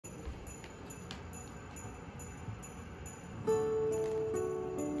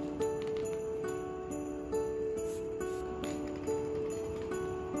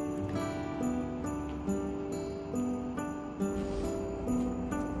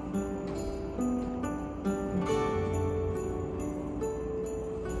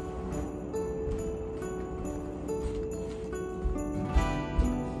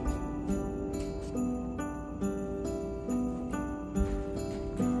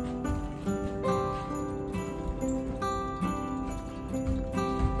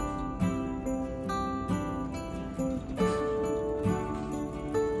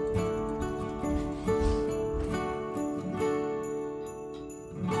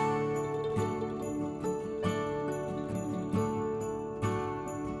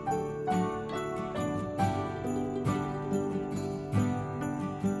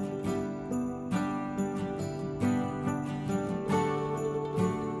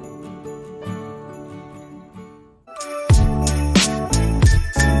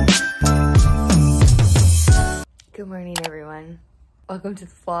welcome to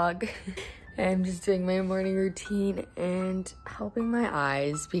the vlog. I'm just doing my morning routine and helping my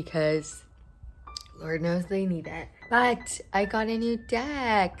eyes because Lord knows they need it. But I got a new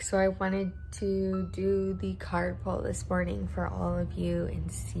deck, so I wanted to do the card pull this morning for all of you and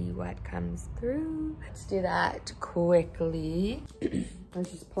see what comes through. Let's do that quickly. I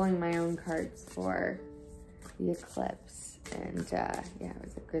was just pulling my own cards for the eclipse, and yeah, it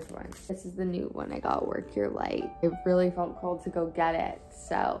was a good one. This is the new one I got, Work Your Light. It really felt cold to go get it.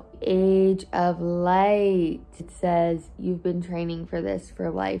 So, Age of Light. It says, you've been training for this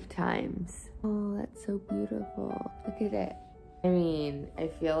for lifetimes. Oh, that's so beautiful. Look at it. I mean, I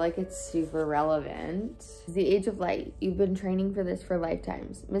feel like it's super relevant. The Age of Light. You've been training for this for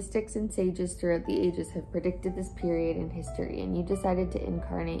lifetimes. Mystics and sages throughout the ages have predicted this period in history, and you decided to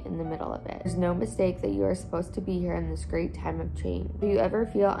incarnate in the middle of it. There's no mistake that you are supposed to be here in this great time of change. Do you ever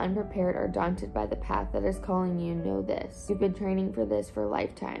feel unprepared or daunted by the path that is calling you? Know this. You've been training for this for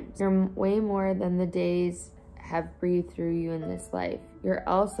lifetimes. You're way more than the days have breathed through you in this life. You're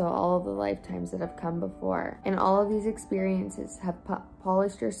also all of the lifetimes that have come before, and all of these experiences have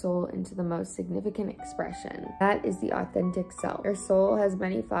polished your soul into the most significant expression. That is the authentic self. Your soul has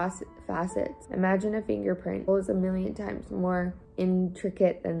many facets. Imagine a fingerprint. Soul is a million times more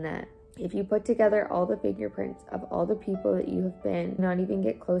intricate than that. If you put together all the fingerprints of all the people that you have been, not even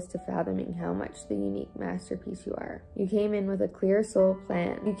get close to fathoming how much the unique masterpiece you are. You came in with a clear soul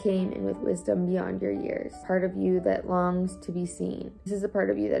plan. You came in with wisdom beyond your years. Part of you that longs to be seen. This is a part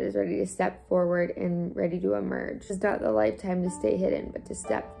of you that is ready to step forward and ready to emerge. This is not the lifetime to stay hidden, but to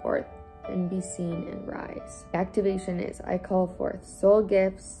step forth and be seen and rise. The activation is, I call forth soul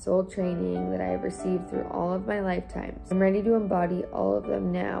gifts, soul training that I have received through all of my lifetimes. I'm ready to embody all of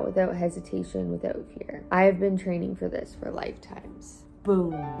them now without hesitation, without fear. I have been training for this for lifetimes.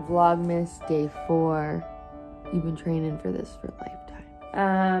 Boom. Vlogmas day 4. You've been training for this for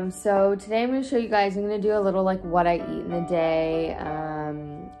lifetime. So today I'm going to show you guys, I'm going to do a little like what I eat in the day.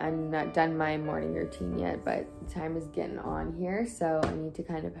 I'm not done my morning routine yet, but time is getting on here, so I need to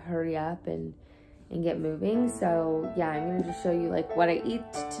kind of hurry up and get moving. So yeah, I'm gonna just show you like what I eat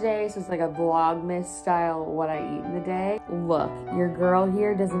today. So it's like a Vlogmas style what I eat in the day. Look, your girl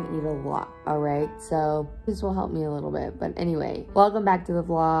here doesn't eat a lot, all right? So this will help me a little bit. But anyway, welcome back to the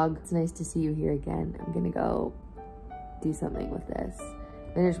vlog. It's nice to see you here again. I'm gonna go do something with this,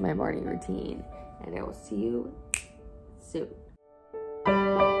 finish my morning routine, and I will see you soon.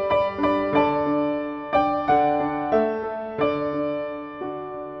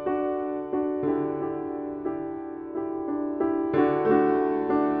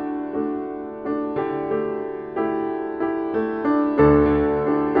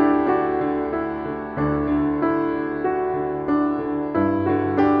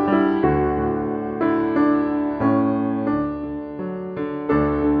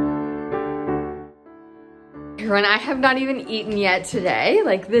 When I have not even eaten yet today,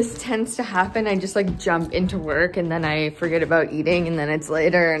 like this tends to happen. I just like jump into work and then I forget about eating, and then it's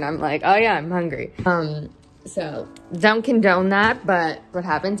later and I'm like, oh yeah, I'm hungry. So don't condone that, but what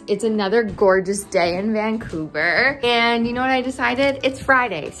happens? It's another gorgeous day in Vancouver. And you know what I decided? It's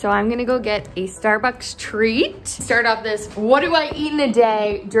Friday, so I'm gonna go get a Starbucks treat. Start off this, what do I eat in a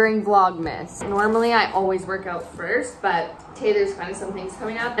day during Vlogmas? Normally I always work out first, but today there's kind of some things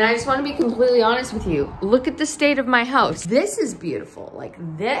coming up. And I just wanna be completely honest with you. Look at the state of my house. This is beautiful, like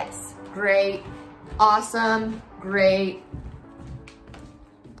this, great, awesome, great,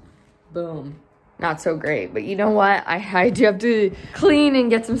 boom. Not so great, but you know what? I do have to clean and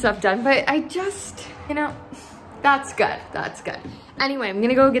get some stuff done, but I just, you know, that's good, that's good. Anyway, I'm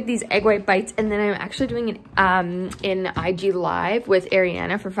gonna go get these egg white bites, and then I'm actually doing an IG Live with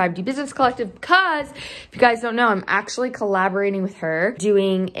Ariana for 5D Business Collective, because if you guys don't know, I'm actually collaborating with her,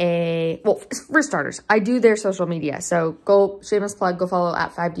 doing a, well, for starters, I do their social media, so go, shameless plug, go follow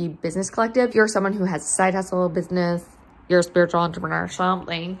at 5D Business Collective. If you're someone who has a side hustle business, you're a spiritual entrepreneur or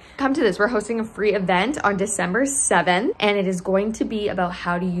something, come to this. We're hosting a free event on December 7th, and it is going to be about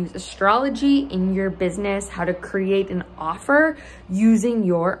how to use astrology in your business, how to create an offer using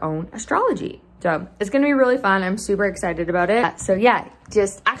your own astrology. So it's gonna be really fun. I'm super excited about it. So yeah,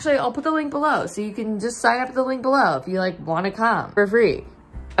 just actually I'll put the link below, so you can just sign up at the link below if you like wanna come for free.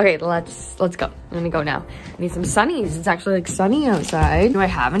 Okay, let's go. I'm gonna go now. I need some sunnies. It's actually like sunny outside. Do I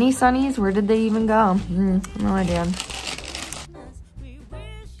have any sunnies? Where did they even go? No idea.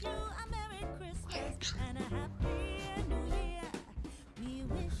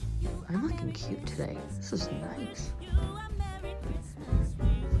 I'm looking cute today. This is nice.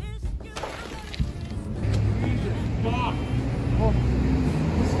 Oh,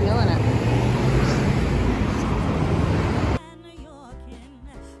 he's feeling it.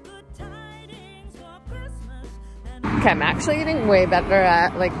 Okay, I'm actually getting way better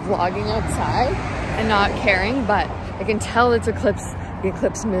at like vlogging outside and not caring, but I can tell it's the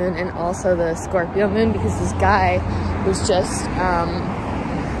eclipse moon and also the Scorpio moon because this guy was just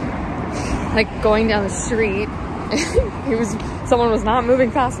like going down the street. Someone was not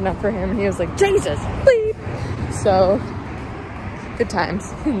moving fast enough for him and he was like, Jesus, bleep. So good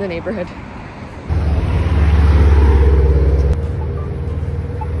times in the neighborhood.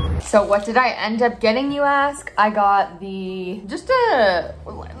 So what did I end up getting, you ask? I got the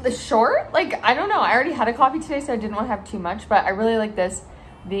short, like, I don't know. I already had a coffee today, so I didn't want to have too much, but I really like this.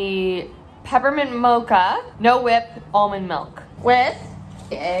 The peppermint mocha, no whip, almond milk with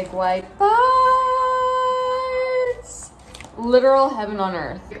the egg white bites. Literal heaven on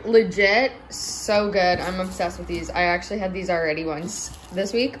earth. Legit, so good. I'm obsessed with these. I actually had these already once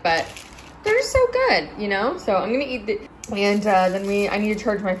this week, but they're so good, you know? So I'm gonna eat the, and then I need to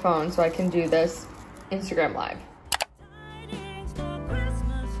charge my phone so I can do this Instagram live.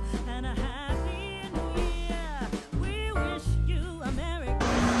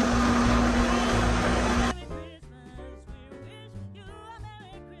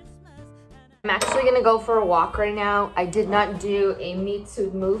 I'm actually gonna go for a walk right now. I did not do a meat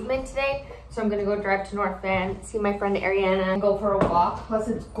suit movement today, so I'm gonna go drive to North Van, see my friend Ariana, and go for a walk. Plus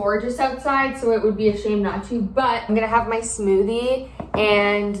it's gorgeous outside, so it would be a shame not to, but I'm gonna have my smoothie,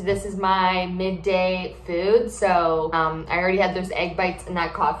 and this is my midday food. So I already had those egg bites and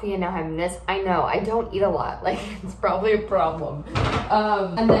that coffee, and now having this. I know, I don't eat a lot, like it's probably a problem.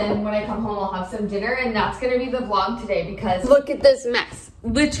 And then when I come home, I'll have some dinner, and that's gonna be the vlog today because look at this mess.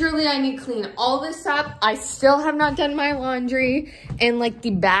 Literally, I need to clean all this up. I still have not done my laundry, and like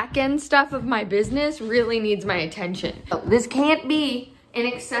the back end stuff of my business really needs my attention. This can't be an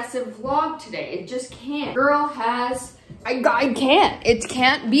excessive vlog today. It just can't. Girl has, I can't. It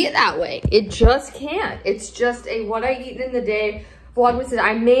can't be that way. It just can't. It's just a what I eat in the day vlogmas.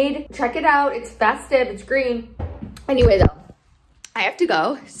 I made, check it out. It's festive, it's green. Anyway though, I have to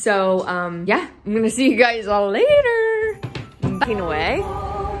go. So yeah, I'm gonna see you guys all later. Backing away.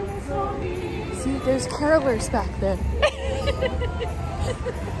 See, there's carolers back there.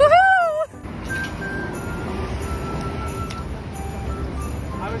 Woohoo!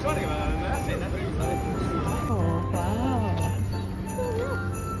 I was wondering about that. Oh, wow.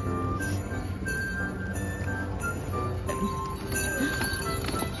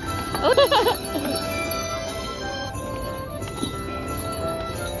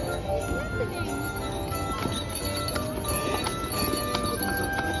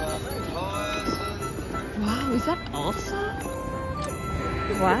 Wow, is that Elsa?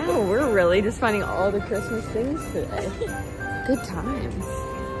 Wow, we're really just finding all the Christmas things today. Good times.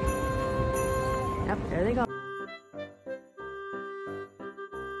 Yep, there they go.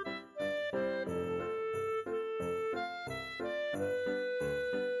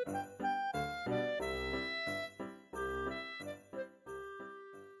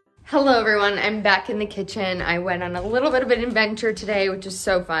 Hello everyone, I'm back in the kitchen. I went on a little bit of an adventure today, which is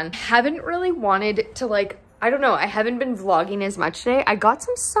so fun. Haven't really wanted to I don't know, I haven't been vlogging as much today. I got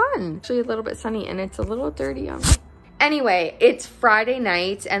some sun, actually a little bit sunny, and it's a little dirty on me. Anyway, it's Friday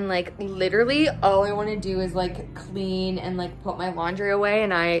night, and literally all I want to do is clean and put my laundry away,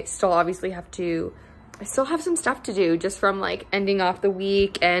 and I still obviously have some stuff to do just from ending off the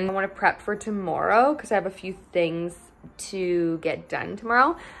week, and I want to prep for tomorrow because I have a few things to get done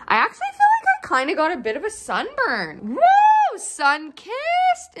tomorrow. I actually feel like I kind of got a bit of a sunburn. Woo!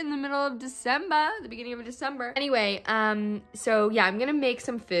 Sun-kissed in the middle of December, the beginning of December. Anyway, so yeah, I'm gonna make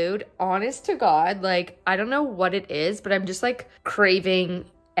some food. Honest to God, I don't know what it is, but I'm just craving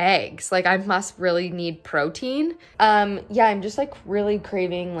eggs. I must really need protein. Yeah, I'm just really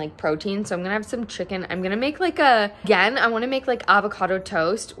craving protein, so I'm gonna have some chicken. I'm gonna make again, I want to make avocado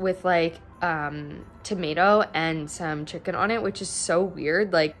toast with tomato and some chicken on it, which is so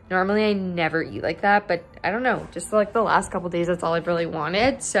weird. Normally I never eat like that, but I don't know, just the last couple days, that's all I've really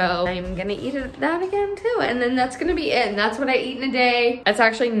wanted. So I'm gonna eat that again too, and then that's gonna be it. And that's what I eat in a day. That's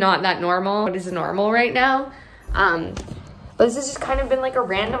actually not that normal. What is normal right now? But this has just kind of been a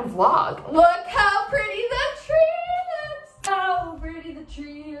random vlog. Look how pretty the tree looks. How pretty the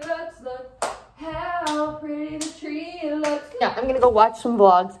tree looks. Look how pretty the tree looks. Yeah, I'm gonna go watch some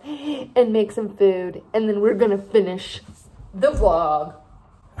vlogs and make some food, and then we're gonna finish the vlog.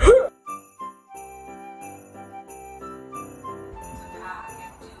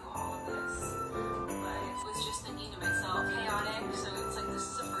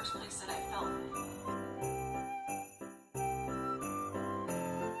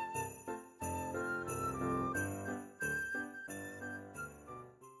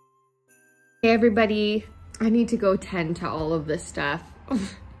 Hey everybody, I need to go tend to all of this stuff.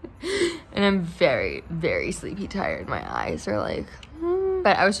 And I'm very, very sleepy tired. My eyes are like,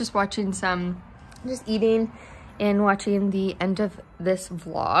 But I was just watching just eating and watching the end of this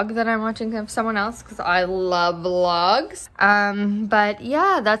vlog that I'm watching of someone else because I love vlogs. But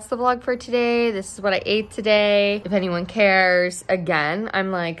yeah, that's the vlog for today. This is what I ate today. If anyone cares, again,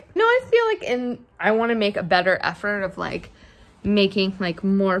 I'm like, no, I feel like I want to make a better effort of like making like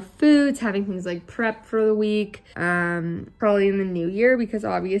more foods, having things like prepped for the week, probably in the new year, because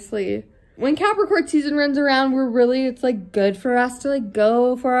obviously when Capricorn season runs around, it's like good for us to like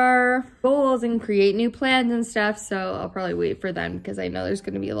go for our goals and create new plans and stuff. So I'll probably wait for them because I know there's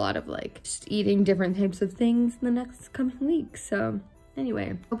going to be a lot of like just eating different types of things in the next coming weeks. So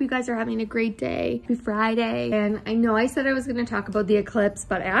anyway, hope you guys are having a great day. Happy Friday. And I know I said I was going to talk about the eclipse,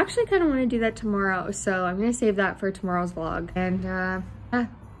 but I actually kind of want to do that tomorrow. So I'm going to save that for tomorrow's vlog. And yeah,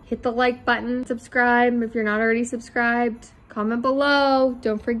 hit the like button, subscribe if you're not already subscribed. Comment below.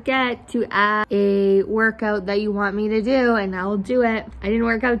 Don't forget to add a workout that you want me to do and I'll do it. I didn't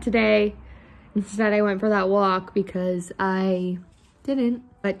work out today. Instead, I went for that walk because I didn't.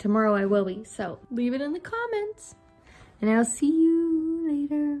 But tomorrow I will be. So leave it in the comments. And I'll see you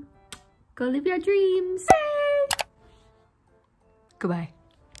later. Go live your dreams. Bye. Goodbye.